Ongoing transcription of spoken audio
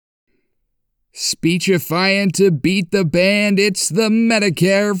Speechifying to beat the band, it's the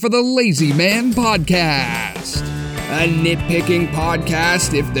Medicare for the Lazy Man podcast. A nitpicking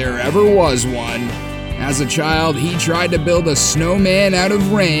podcast if there ever was one. As a child, he tried to build a snowman out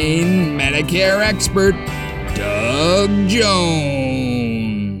of rain. Medicare expert, Doug Jones.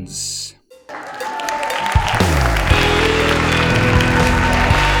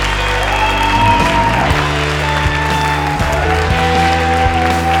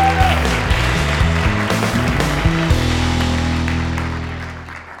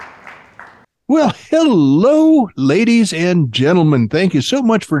 Well, hello, ladies and gentlemen. Thank you so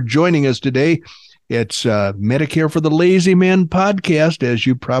much for joining us today. It's Medicare for the Lazy Man podcast, as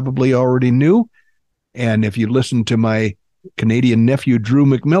you probably already knew. And if you listen to my Canadian nephew, Drew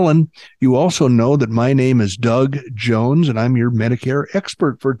McMillan, you also know that my name is Doug Jones, and I'm your Medicare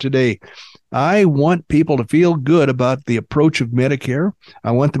expert for today. I want people to feel good about the approach of Medicare.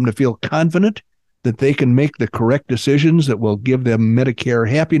 I want them to feel confident that they can make the correct decisions that will give them Medicare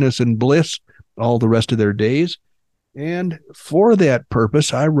happiness and bliss all the rest of their days. And for that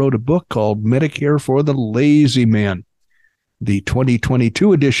purpose, I wrote a book called Medicare for the Lazy Man. The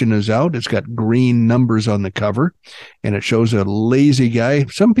 2022 edition is out. It's got green numbers on the cover, and it shows a lazy guy.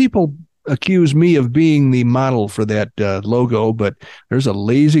 Some people accuse me of being the model for that logo, but there's a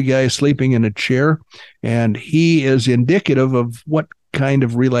lazy guy sleeping in a chair, and he is indicative of what kind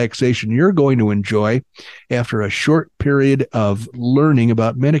of relaxation you're going to enjoy after a short period of learning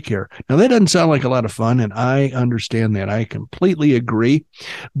about Medicare. Now, that doesn't sound like a lot of fun, and I understand that. I completely agree,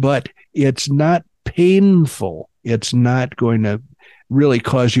 but it's not painful. It's not going to really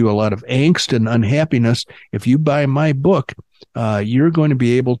cause you a lot of angst and unhappiness. If you buy my book, you're going to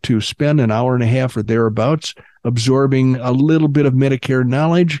be able to spend an hour and a half or thereabouts absorbing a little bit of Medicare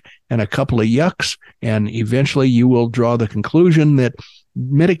knowledge and a couple of yucks, and eventually you will draw the conclusion that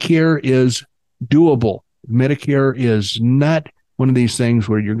Medicare is doable. Medicare is not one of these things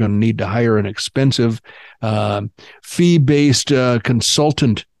where you're going to need to hire an expensive fee-based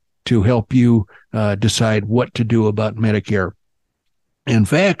consultant to help you decide what to do about Medicare. In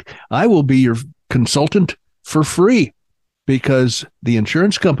fact, I will be your consultant for free, because the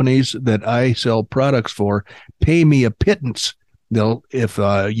insurance companies that I sell products for pay me a pittance. If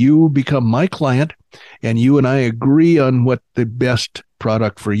you become my client and you and I agree on what the best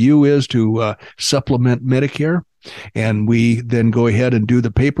product for you is to supplement Medicare, and we then go ahead and do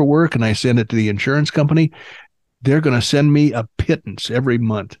the paperwork and I send it to the insurance company, they're going to send me a pittance every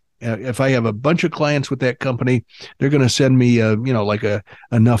month. If I have a bunch of clients with that company, they're going to send me,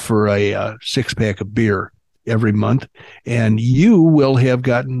 enough for a six-pack of beer every month, and you will have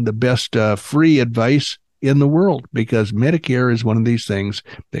gotten the best free advice in the world, because Medicare is one of these things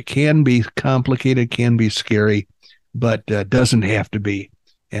that can be complicated, can be scary, but doesn't have to be.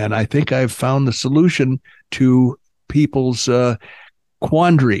 And I think I've found the solution to people's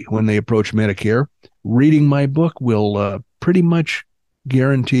quandary when they approach Medicare. Reading my book will pretty much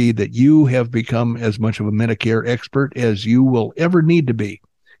guarantee that you have become as much of a Medicare expert as you will ever need to be.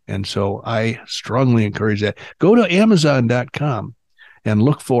 And so I strongly encourage that. Go to Amazon.com and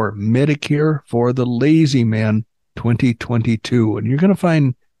look for Medicare for the Lazy Man 2022. And you're going to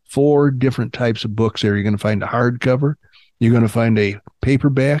find 4 different types of books there. You're going to find a hardcover. You're going to find a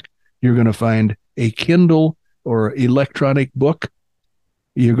paperback. You're going to find a Kindle or electronic book.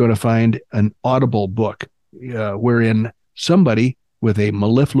 You're going to find an Audible book wherein somebody with a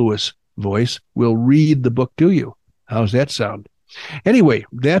mellifluous voice will read the book to you. How's that sound? Anyway,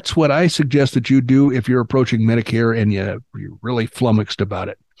 that's what I suggest that you do if you're approaching Medicare and you're really flummoxed about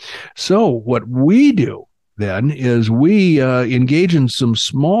it. So what we do then is we engage in some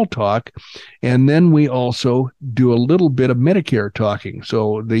small talk, and then we also do a little bit of Medicare talking.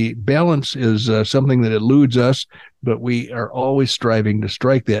 So the balance is something that eludes us, but we are always striving to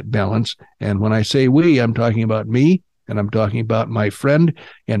strike that balance. And when I say we, I'm talking about me, and I'm talking about my friend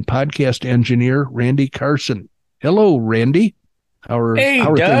and podcast engineer, Randy Carson. Hello, Randy. How are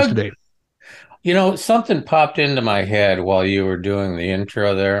things today? You know, something popped into my head while you were doing the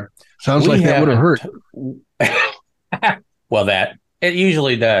intro there. Sounds like that would have hurt. Well, it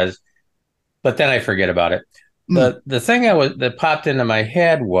usually does, but then I forget about it. The thing that popped into my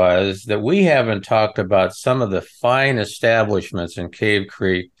head was that we haven't talked about some of the fine establishments in Cave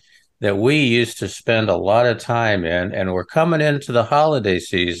Creek that we used to spend a lot of time in, and we're coming into the holiday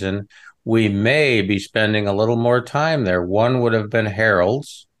season. We may be spending a little more time there. One would have been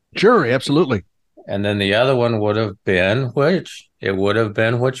Harold's. Sure, absolutely. And then the other one would have been which? It would have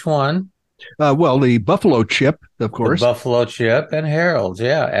been which one? The Buffalo Chip, of course. The Buffalo Chip and Harold's.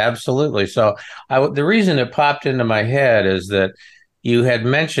 Yeah, absolutely. So the reason it popped into my head is that you had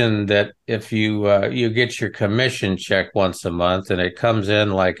mentioned that if you get your commission check once a month and it comes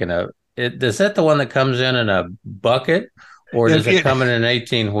in like is that the one that comes in a bucket, or does it come in an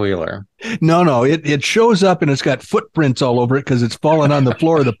 18-wheeler? No. It shows up and it's got footprints all over it because it's fallen on the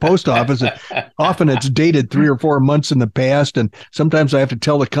floor of the post office. Often it's dated 3 or 4 months in the past, and sometimes I have to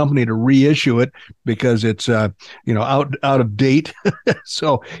tell the company to reissue it because it's out of date.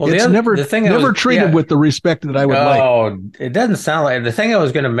 So it's never treated with the respect that I would like. Oh, it doesn't sound like. The thing I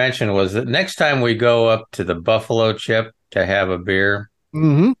was going to mention was that next time we go up to the Buffalo Chip to have a beer,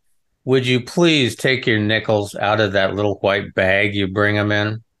 mm-hmm. Would you please take your nickels out of that little white bag you bring them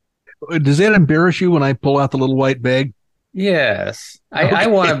in? Does that embarrass you when I pull out the little white bag? Yes. Okay. I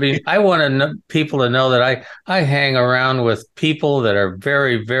want people to know that I hang around with people that are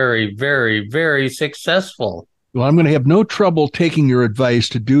very, very, very, very successful. Well, I'm going to have no trouble taking your advice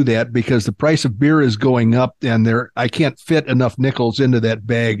to do that because the price of beer is going up and I can't fit enough nickels into that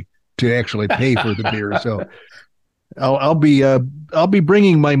bag to actually pay for the beer. So I'll be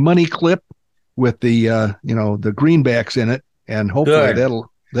bringing my money clip with the the greenbacks in it, and hopefully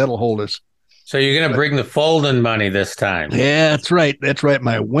that'll hold us. So you're going to bring the folding money this time? Yeah, that's right. That's right.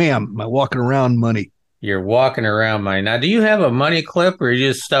 My walking around money. You're walking around money. Now, do you have a money clip, or you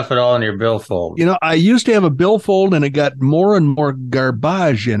just stuff it all in your billfold? I used to have a billfold, and it got more and more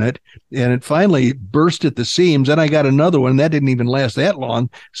garbage in it, and it finally burst at the seams. Then I got another one that didn't even last that long,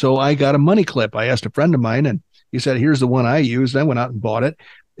 so I got a money clip. I asked a friend of mine, and he said, "Here's the one I used." I went out and bought it.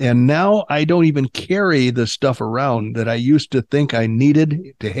 And now I don't even carry the stuff around that I used to think I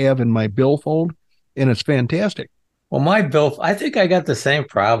needed to have in my billfold. And it's fantastic. Well, I think I got the same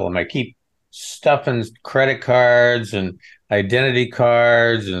problem. I keep stuffing credit cards and identity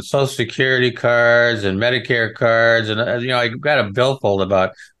cards and Social Security cards and Medicare cards. And, I got a billfold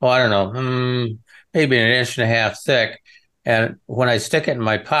about, I don't know, maybe an inch and a half thick. And when I stick it in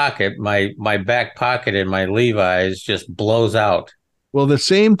my pocket, my back pocket in my Levi's just blows out. Well, the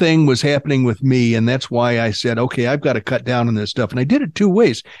same thing was happening with me, and that's why I said, okay, I've got to cut down on this stuff. And I did it 2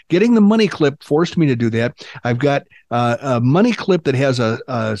 ways. Getting the money clip forced me to do that. I've got a money clip that has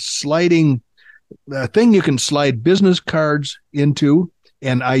a sliding thing you can slide business cards into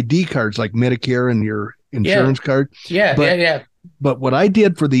and ID cards like Medicare and your insurance card. Yeah. But what I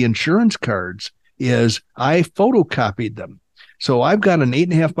did for the insurance cards is I photocopied them. So I've got an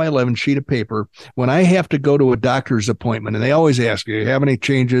 8.5 by 11 sheet of paper. When I have to go to a doctor's appointment, and they always ask you, have any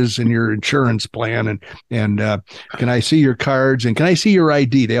changes in your insurance plan? And can I see your cards? And can I see your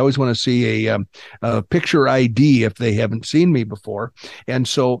ID? They always want to see a picture ID if they haven't seen me before. And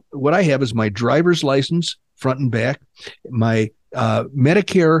so what I have is my driver's license, front and back, my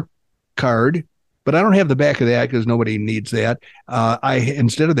Medicare card, but I don't have the back of that because nobody needs that.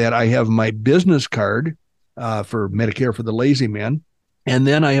 Instead of that, I have my business card, for Medicare for the lazy man. And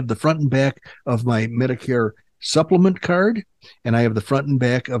then I have the front and back of my Medicare supplement card, and I have the front and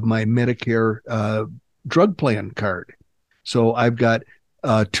back of my Medicare drug plan card. So I've got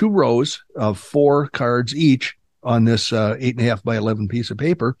 2 rows of 4 cards each on this 8.5 by 11 piece of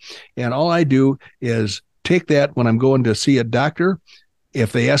paper. And all I do is take that when I'm going to see a doctor.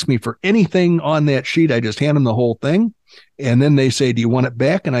 If they ask me for anything on that sheet, I just hand them the whole thing. And then they say, do you want it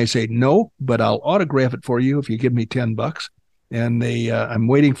back? And I say, no, but I'll autograph it for you if you give me $10. And I'm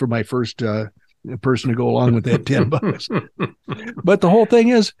waiting for my first person to go along with that $10. But the whole thing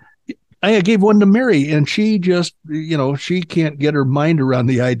is, I gave one to Mary, and she just, she can't get her mind around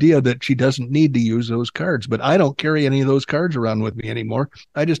the idea that she doesn't need to use those cards. But I don't carry any of those cards around with me anymore.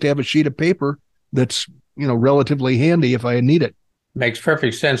 I just have a sheet of paper that's, relatively handy if I need it. Makes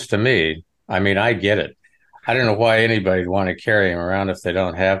perfect sense to me. I mean, I get it. I don't know why anybody would want to carry them around if they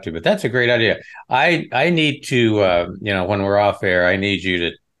don't have to, but that's a great idea. I need to, when we're off air, I need you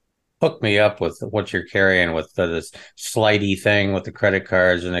to hook me up with what you're carrying with this slidey thing with the credit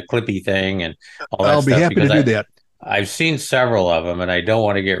cards and the clippy thing and all that stuff. I'll be happy to do that. I've seen several of them, and I don't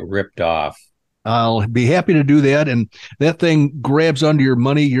want to get ripped off. I'll be happy to do that. And that thing grabs onto your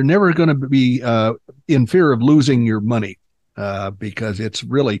money. You're never going to be in fear of losing your money. Because it's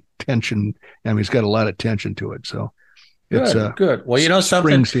really tension. I mean, it's got a lot of tension to it. So it's good. Well,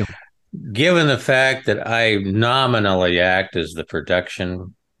 something, given the fact that I nominally act as the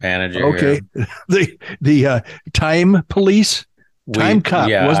production manager. Okay. Here, the time police, time cop.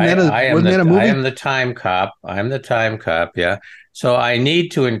 Yeah, wasn't that a movie? I am the time cop. I'm the time cop. Yeah. So I need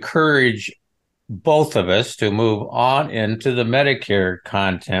to encourage both of us to move on into the Medicare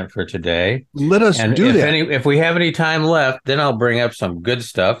content for today. Let us do that. If we have any time left, then I'll bring up some good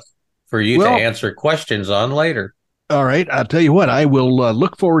stuff for you to answer questions on later. All right. I'll tell you what, I will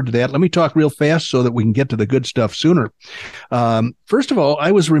look forward to that. Let me talk real fast so that we can get to the good stuff sooner. First of all,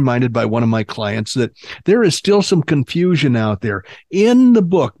 I was reminded by one of my clients that there is still some confusion out there in the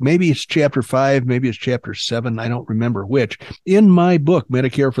book. Maybe it's chapter 5, maybe it's chapter 7. I don't remember which. In my book,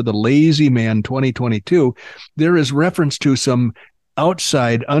 Medicare for the Lazy Man 2022, there is reference to some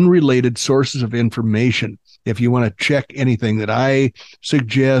outside unrelated sources of information. If you want to check anything that I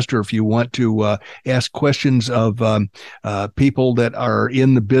suggest, or if you want to ask questions of people that are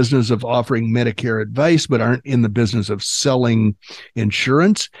in the business of offering Medicare advice but aren't in the business of selling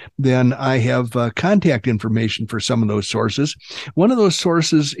insurance, then I have contact information for some of those sources. One of those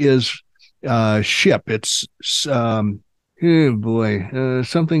sources is SHIP. It's, something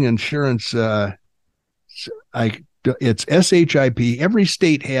insurance. It's SHIP. Every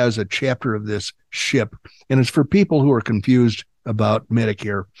state has a chapter of this SHIP, and it's for people who are confused about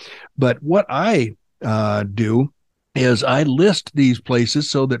Medicare. But what I do is I list these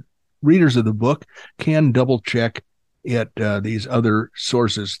places so that readers of the book can double check at these other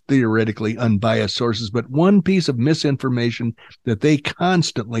sources, theoretically unbiased sources. But one piece of misinformation that they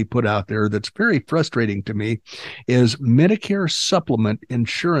constantly put out there that's very frustrating to me is Medicare supplement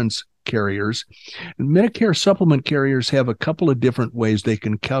insurance carriers. Medicare supplement carriers have a couple of different ways they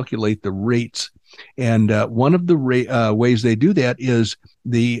can calculate the rates. And one of the ways they do that is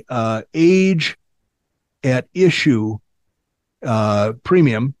the age at issue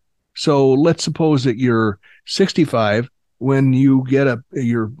premium. So let's suppose that you're 65 when you get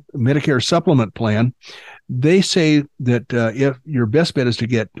your Medicare supplement plan. They say that if your best bet is to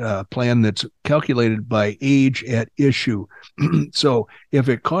get a plan that's calculated by age at issue. So if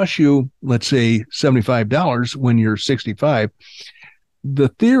it costs you, let's say, $75 when you're 65, the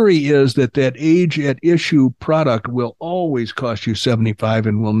theory is that age at issue product will always cost you $75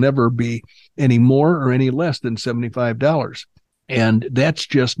 and will never be any more or any less than $75. And that's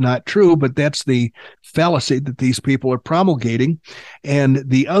just not true, but that's the fallacy that these people are promulgating. And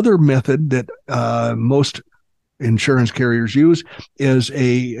the other method that most insurance carriers use is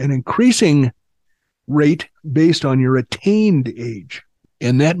an increasing rate based on your attained age.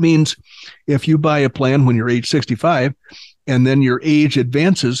 And that means if you buy a plan when you're age 65 and then your age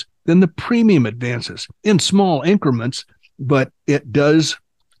advances, then the premium advances in small increments, but it does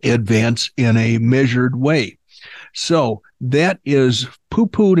advance in a measured way. So that is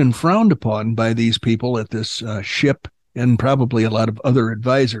poo-pooed and frowned upon by these people at this SHIP and probably a lot of other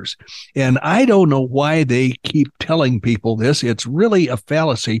advisors. And I don't know why they keep telling people this. It's really a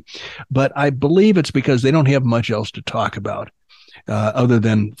fallacy, but I believe it's because they don't have much else to talk about other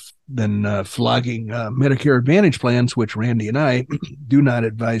than flogging Medicare Advantage plans, which Randy and I do not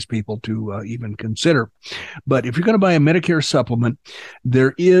advise people to even consider. But if you're going to buy a Medicare supplement,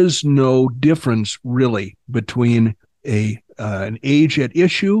 there is no difference really between an age at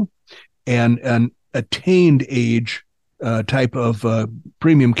issue and an attained age type of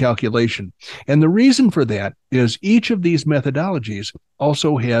premium calculation. And the reason for that is each of these methodologies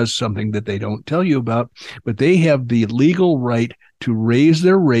also has something that they don't tell you about, but they have the legal right to raise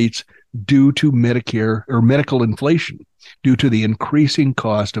their rates due to Medicare or medical inflation, due to the increasing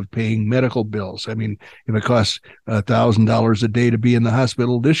cost of paying medical bills. I mean, if it costs $1,000 a day to be in the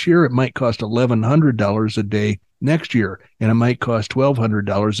hospital this year, it might cost $1,100 a day next year, and it might cost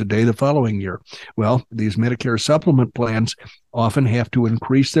 $1,200 a day the following year. Well, these Medicare supplement plans often have to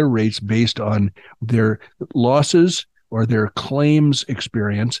increase their rates based on their losses or their claims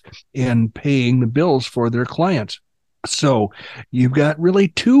experience in paying the bills for their clients. So you've got really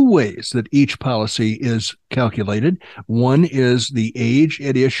two ways that each policy is calculated. One is the age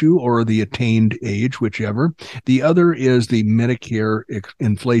at issue or the attained age, whichever. The other is the Medicare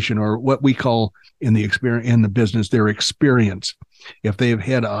inflation, or what we call in the business, their experience. If they've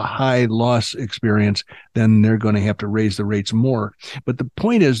had a high loss experience, then they're going to have to raise the rates more. But the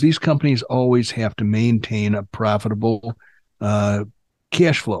point is, these companies always have to maintain a profitable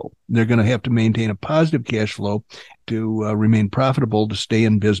cash flow. They're going to have to maintain a positive cash flow to remain profitable, to stay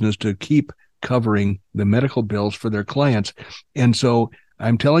in business, to keep covering the medical bills for their clients. And so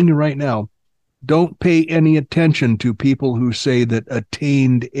I'm telling you right now, don't pay any attention to people who say that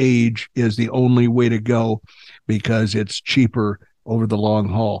attained age is the only way to go because it's cheaper over the long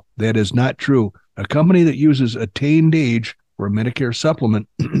haul. That is not true. A company that uses attained age for a Medicare supplement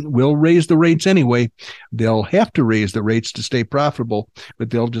will raise the rates anyway. They'll have to raise the rates to stay profitable, but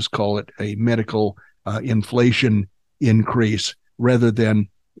they'll just call it a medical inflation increase rather than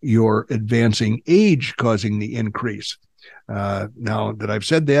your advancing age causing the increase. Now that I've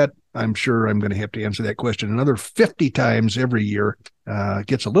said that, I'm sure I'm going to have to answer that question another 50 times every year. It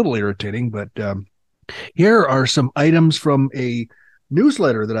gets a little irritating, but Here are some items from a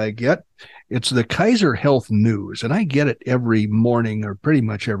newsletter that I get. It's the Kaiser Health News, and I get it every morning, or pretty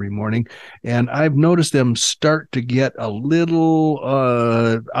much every morning. And I've noticed them start to get a little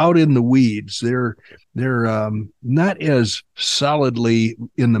out in the weeds. They're not as solidly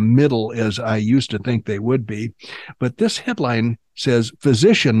in the middle as I used to think they would be. But this headline says,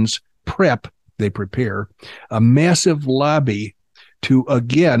 physicians prepare a massive lobby to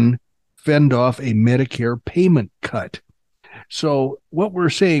again fend off a Medicare payment cut. So what we're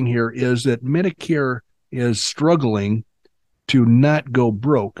saying here is that Medicare is struggling to not go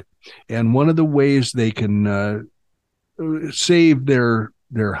broke. And one of the ways they can save their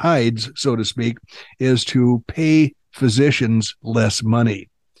hides, so to speak, is to pay physicians less money.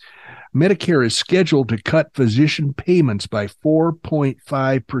 Medicare is scheduled to cut physician payments by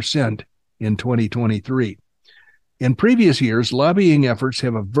 4.5% in 2023. In previous years, lobbying efforts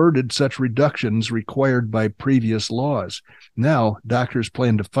have averted such reductions required by previous laws. Now, doctors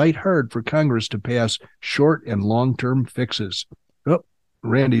plan to fight hard for Congress to pass short and long-term fixes. Oh,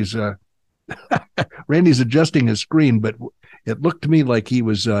 Randy's adjusting his screen, but it looked to me like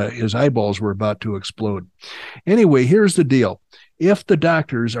his eyeballs were about to explode. Anyway, here's the deal. If the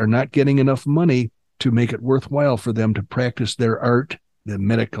doctors are not getting enough money to make it worthwhile for them to practice their art, the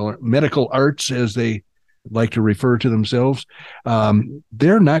medical arts, as they like to refer to themselves,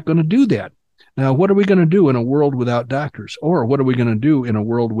 they're not going to do that. Now, what are we going to do in a world without doctors? Or what are we going to do in a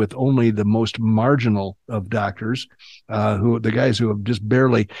world with only the most marginal of doctors, the guys who have just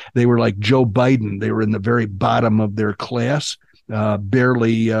barely, they were like Joe Biden. They were in the very bottom of their class,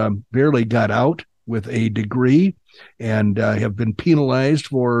 barely got out with a degree, and have been penalized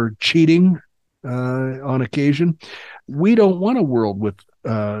for cheating on occasion. We don't want a world with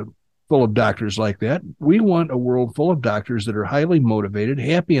full of doctors like that. We want a world full of doctors that are highly motivated,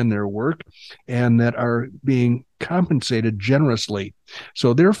 happy in their work, and that are being compensated generously.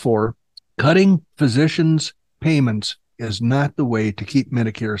 So therefore, cutting physicians' payments is not the way to keep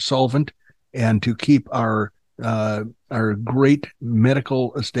Medicare solvent and to keep our great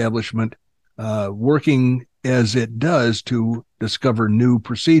medical establishment working as it does to discover new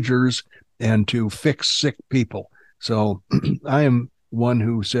procedures and to fix sick people. So I am one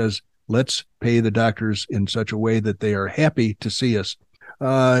who says, let's pay the doctors in such a way that they are happy to see us.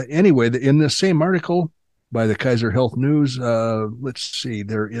 Anyway, in this same article by the Kaiser Health News, let's see,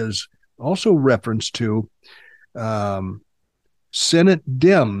 there is also reference to Senate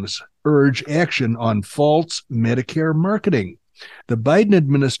Dems urge action on false Medicare marketing. The Biden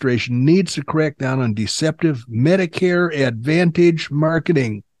administration needs to crack down on deceptive Medicare Advantage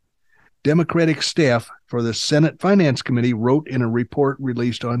marketing. Democratic staff for the Senate Finance Committee wrote in a report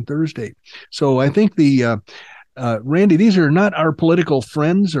released on Thursday. So I think Randy, these are not our political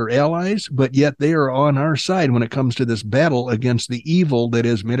friends or allies, but yet they are on our side when it comes to this battle against the evil that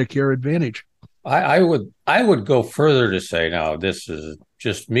is Medicare Advantage. I would go further to say, now this is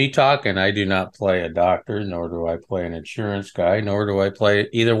just me talking. I do not play a doctor, nor do I play an insurance guy, nor do I play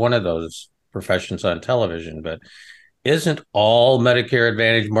either one of those professions on television. But isn't all Medicare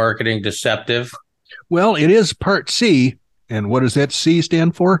Advantage marketing deceptive? Well, it is Part C. And what does that C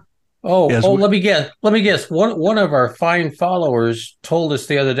stand for? Let me guess. One of our fine followers told us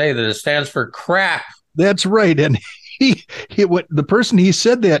the other day that it stands for crap. That's right. And the person he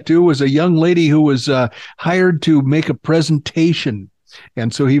said that to was a young lady who was hired to make a presentation.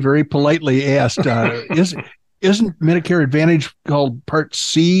 And so he very politely asked, isn't Medicare Advantage called Part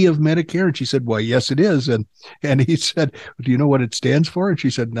C of Medicare? And she said, well, yes, it is. And he said, do you know what it stands for? And she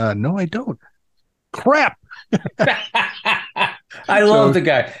said, no, I don't. Crap. I love the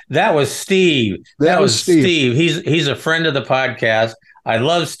guy. That was Steve. That was Steve. He's a friend of the podcast. I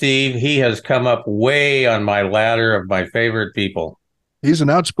love Steve. He has come up way on my ladder of my favorite people. He's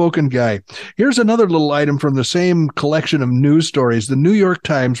an outspoken guy. Here's another little item from the same collection of news stories. The New York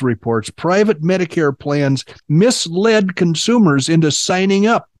Times reports private Medicare plans misled consumers into signing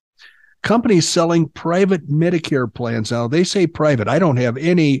up. Companies selling private Medicare plans. Now, they say private. I don't have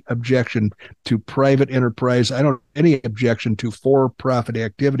any objection to private enterprise. I don't have any objection to for-profit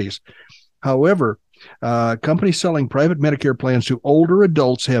activities. However, companies selling private Medicare plans to older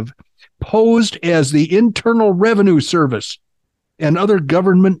adults have posed as the Internal Revenue Service and other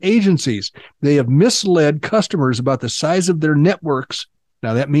government agencies. They have misled customers about the size of their networks.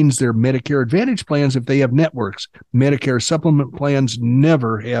 Now, that means their Medicare Advantage plans if they have networks. Medicare supplement plans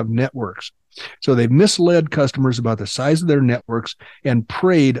never have networks. So they've misled customers about the size of their networks and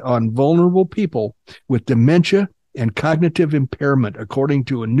preyed on vulnerable people with dementia and cognitive impairment, according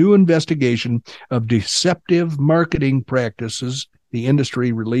to a new investigation of deceptive marketing practices the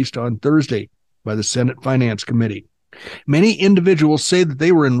industry released on Thursday. by the Senate Finance Committee. Many individuals say that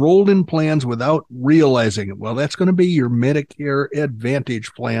they were enrolled in plans without realizing it. Well, that's going to be your Medicare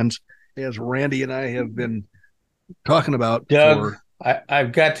Advantage plans, as Randy and I have been talking about. Doug,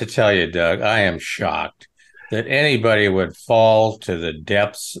 I've got to tell you, Doug, I am shocked that anybody would fall to the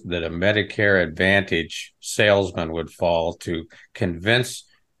depths that a Medicare Advantage salesman would fall to convince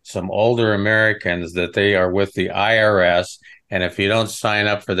some older Americans that they are with the IRS. And if you don't sign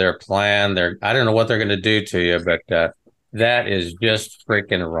up for their plan, I don't know what they're going to do to you, but that is just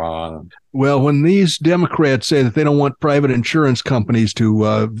freaking wrong. Well, when these Democrats say that they don't want private insurance companies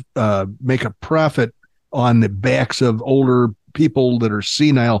to make a profit on the backs of older people that are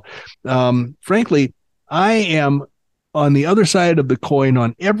senile, frankly, I am on the other side of the coin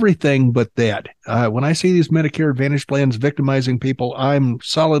on everything but that. When I see these Medicare Advantage plans victimizing people, I'm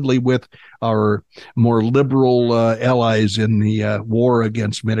solidly with our more liberal allies in the war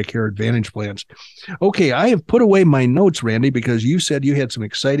against Medicare Advantage plans. Okay, I have put away my notes, Randy, because you said you had some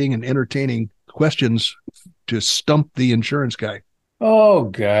exciting and entertaining questions to stump the insurance guy. Oh,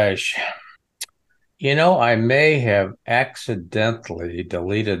 gosh. I may have accidentally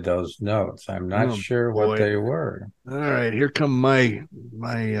deleted those notes. I'm not sure what they were. All right, here come my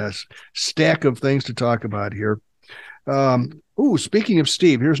stack of things to talk about here. Speaking of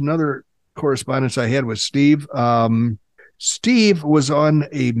Steve, here's another correspondence I had with Steve. Steve was on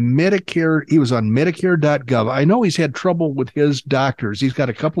Medicare. He was on Medicare.gov. I know he's had trouble with his doctors. He's got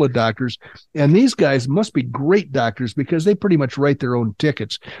a couple of doctors, and these guys must be great doctors because they pretty much write their own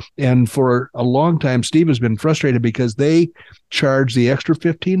tickets. And for a long time, Steve has been frustrated because they charge the extra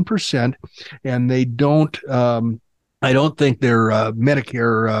 15%, and they don't. I don't think they're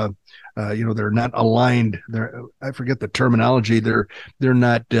Medicare. They're not aligned. I forget the terminology. They're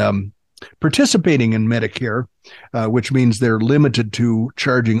not participating in Medicare, which means they're limited to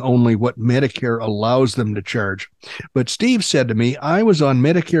charging only what Medicare allows them to charge. But Steve said to me, I was on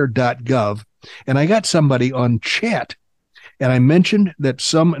Medicare.gov and I got somebody on chat. And I mentioned that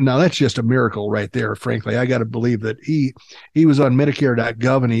now that's just a miracle right there, frankly. I got to believe that he was on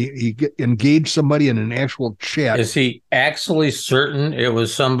Medicare.gov and he engaged somebody in an actual chat. Is he actually certain it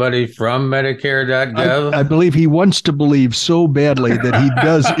was somebody from Medicare.gov? I believe he wants to believe so badly that he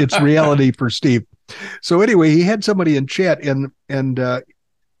does. It's reality for Steve. So anyway, he had somebody in chat and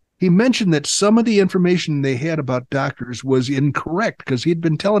he mentioned that some of the information they had about doctors was incorrect because he'd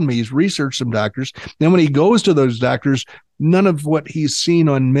been telling me he's researched some doctors. Then when he goes to those doctors, none of what he's seen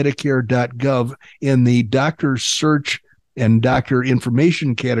on Medicare.gov in the doctor search and doctor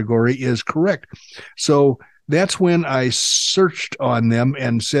information category is correct. So that's when I searched on them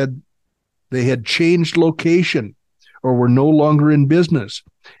and said they had changed location or were no longer in business.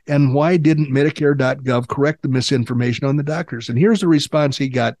 And why didn't Medicare.gov correct the misinformation on the doctors? And here's the response he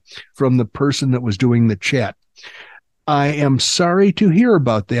got from the person that was doing the chat. I am sorry to hear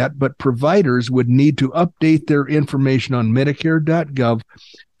about that, but providers would need to update their information on Medicare.gov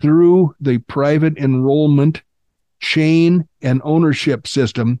through the private enrollment chain and ownership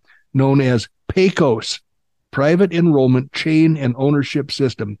system known as PACOS, Private Enrollment Chain and Ownership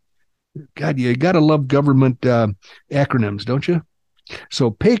System. God, you got to love government acronyms, don't you?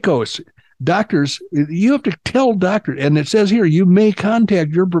 So PACOS, doctors, you have to tell doctors, and it says here, you may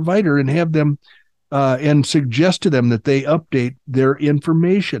contact your provider and have them and suggest to them that they update their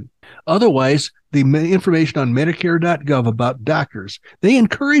information. Otherwise, the information on Medicare.gov about doctors, they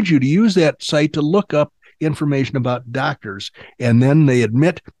encourage you to use that site to look up information about doctors. And then they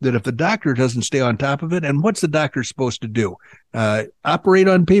admit that if the doctor doesn't stay on top of it, and what's the doctor supposed to do? Operate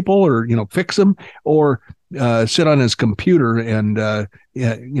on people or, fix them, or sit on his computer and,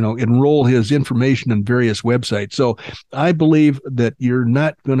 enroll his information in various websites. So I believe that you're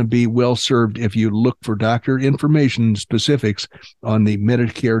not going to be well served if you look for doctor information specifics on the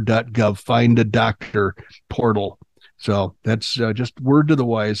Medicare.gov Find a Doctor portal. So that's just word to the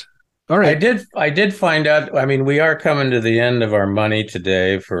wise. All right. I did find out. I mean, we are coming to the end of our money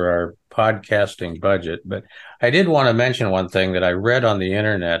today for our podcasting budget, but I did want to mention one thing that I read on the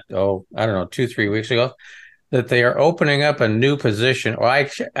internet. 2-3 weeks ago, that they are opening up a new position, or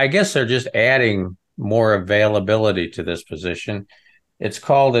I guess they're just adding more availability to this position. It's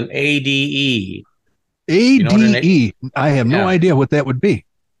called an ADE. ADE. I have no idea what that would be.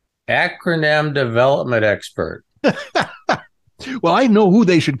 Acronym Development Expert. Well, I know who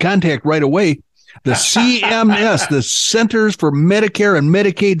they should contact right away. The CMS, the Centers for Medicare and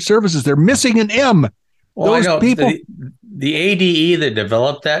Medicaid Services. They're missing an M. Well, those people. The ADE that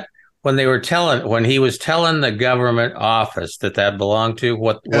developed that when he was telling the government office that belonged to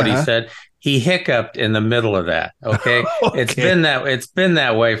what he said, he hiccuped in the middle of that. Okay? Okay. It's been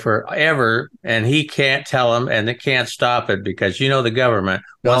that way forever, and he can't tell them, and they can't stop it because the government,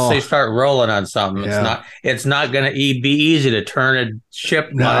 once they start rolling on something, it's not going to be easy to turn a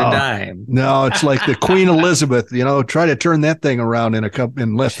ship on a dime. No, it's like the Queen Elizabeth. Try to turn that thing around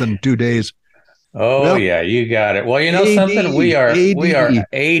in less than 2 days. Oh, well, yeah, you got it. Well, AD, something, we are AD,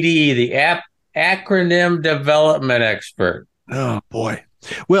 the acronym development expert. Oh, boy.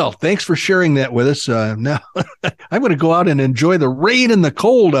 Well, thanks for sharing that with us. Now, I'm going to go out and enjoy the rain and the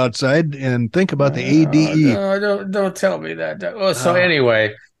cold outside and think about the ADE. Don't tell me that. So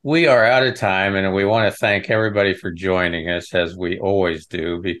anyway, we are out of time, and we want to thank everybody for joining us, as we always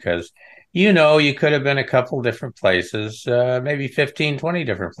do, because you could have been a couple different places, maybe 15, 20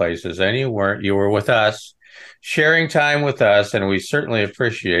 different places, and you weren't. You were with us, sharing time with us, and we certainly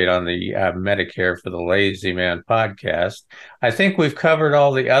appreciate on the Medicare for the Lazy Man podcast. I think we've covered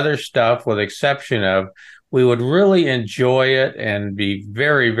all the other stuff, with exception of we would really enjoy it and be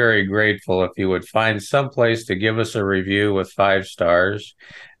very, very grateful if you would find some place to give us a review with 5 stars,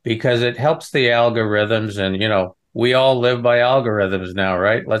 because it helps the algorithms, and we all live by algorithms now,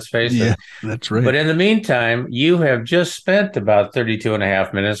 right? Let's face it. Yeah, that's right. But in the meantime, you have just spent about 32 and a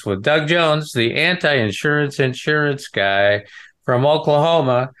half minutes with Doug Jones, the anti-insurance guy from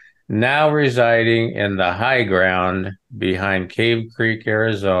Oklahoma, now residing in the high ground behind Cave Creek,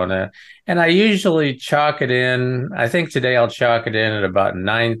 Arizona. And I usually chalk it in. I think today I'll chalk it in at about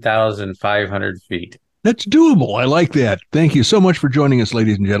 9,500 feet. That's doable. I like that. Thank you so much for joining us,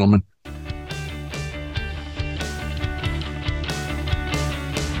 ladies and gentlemen.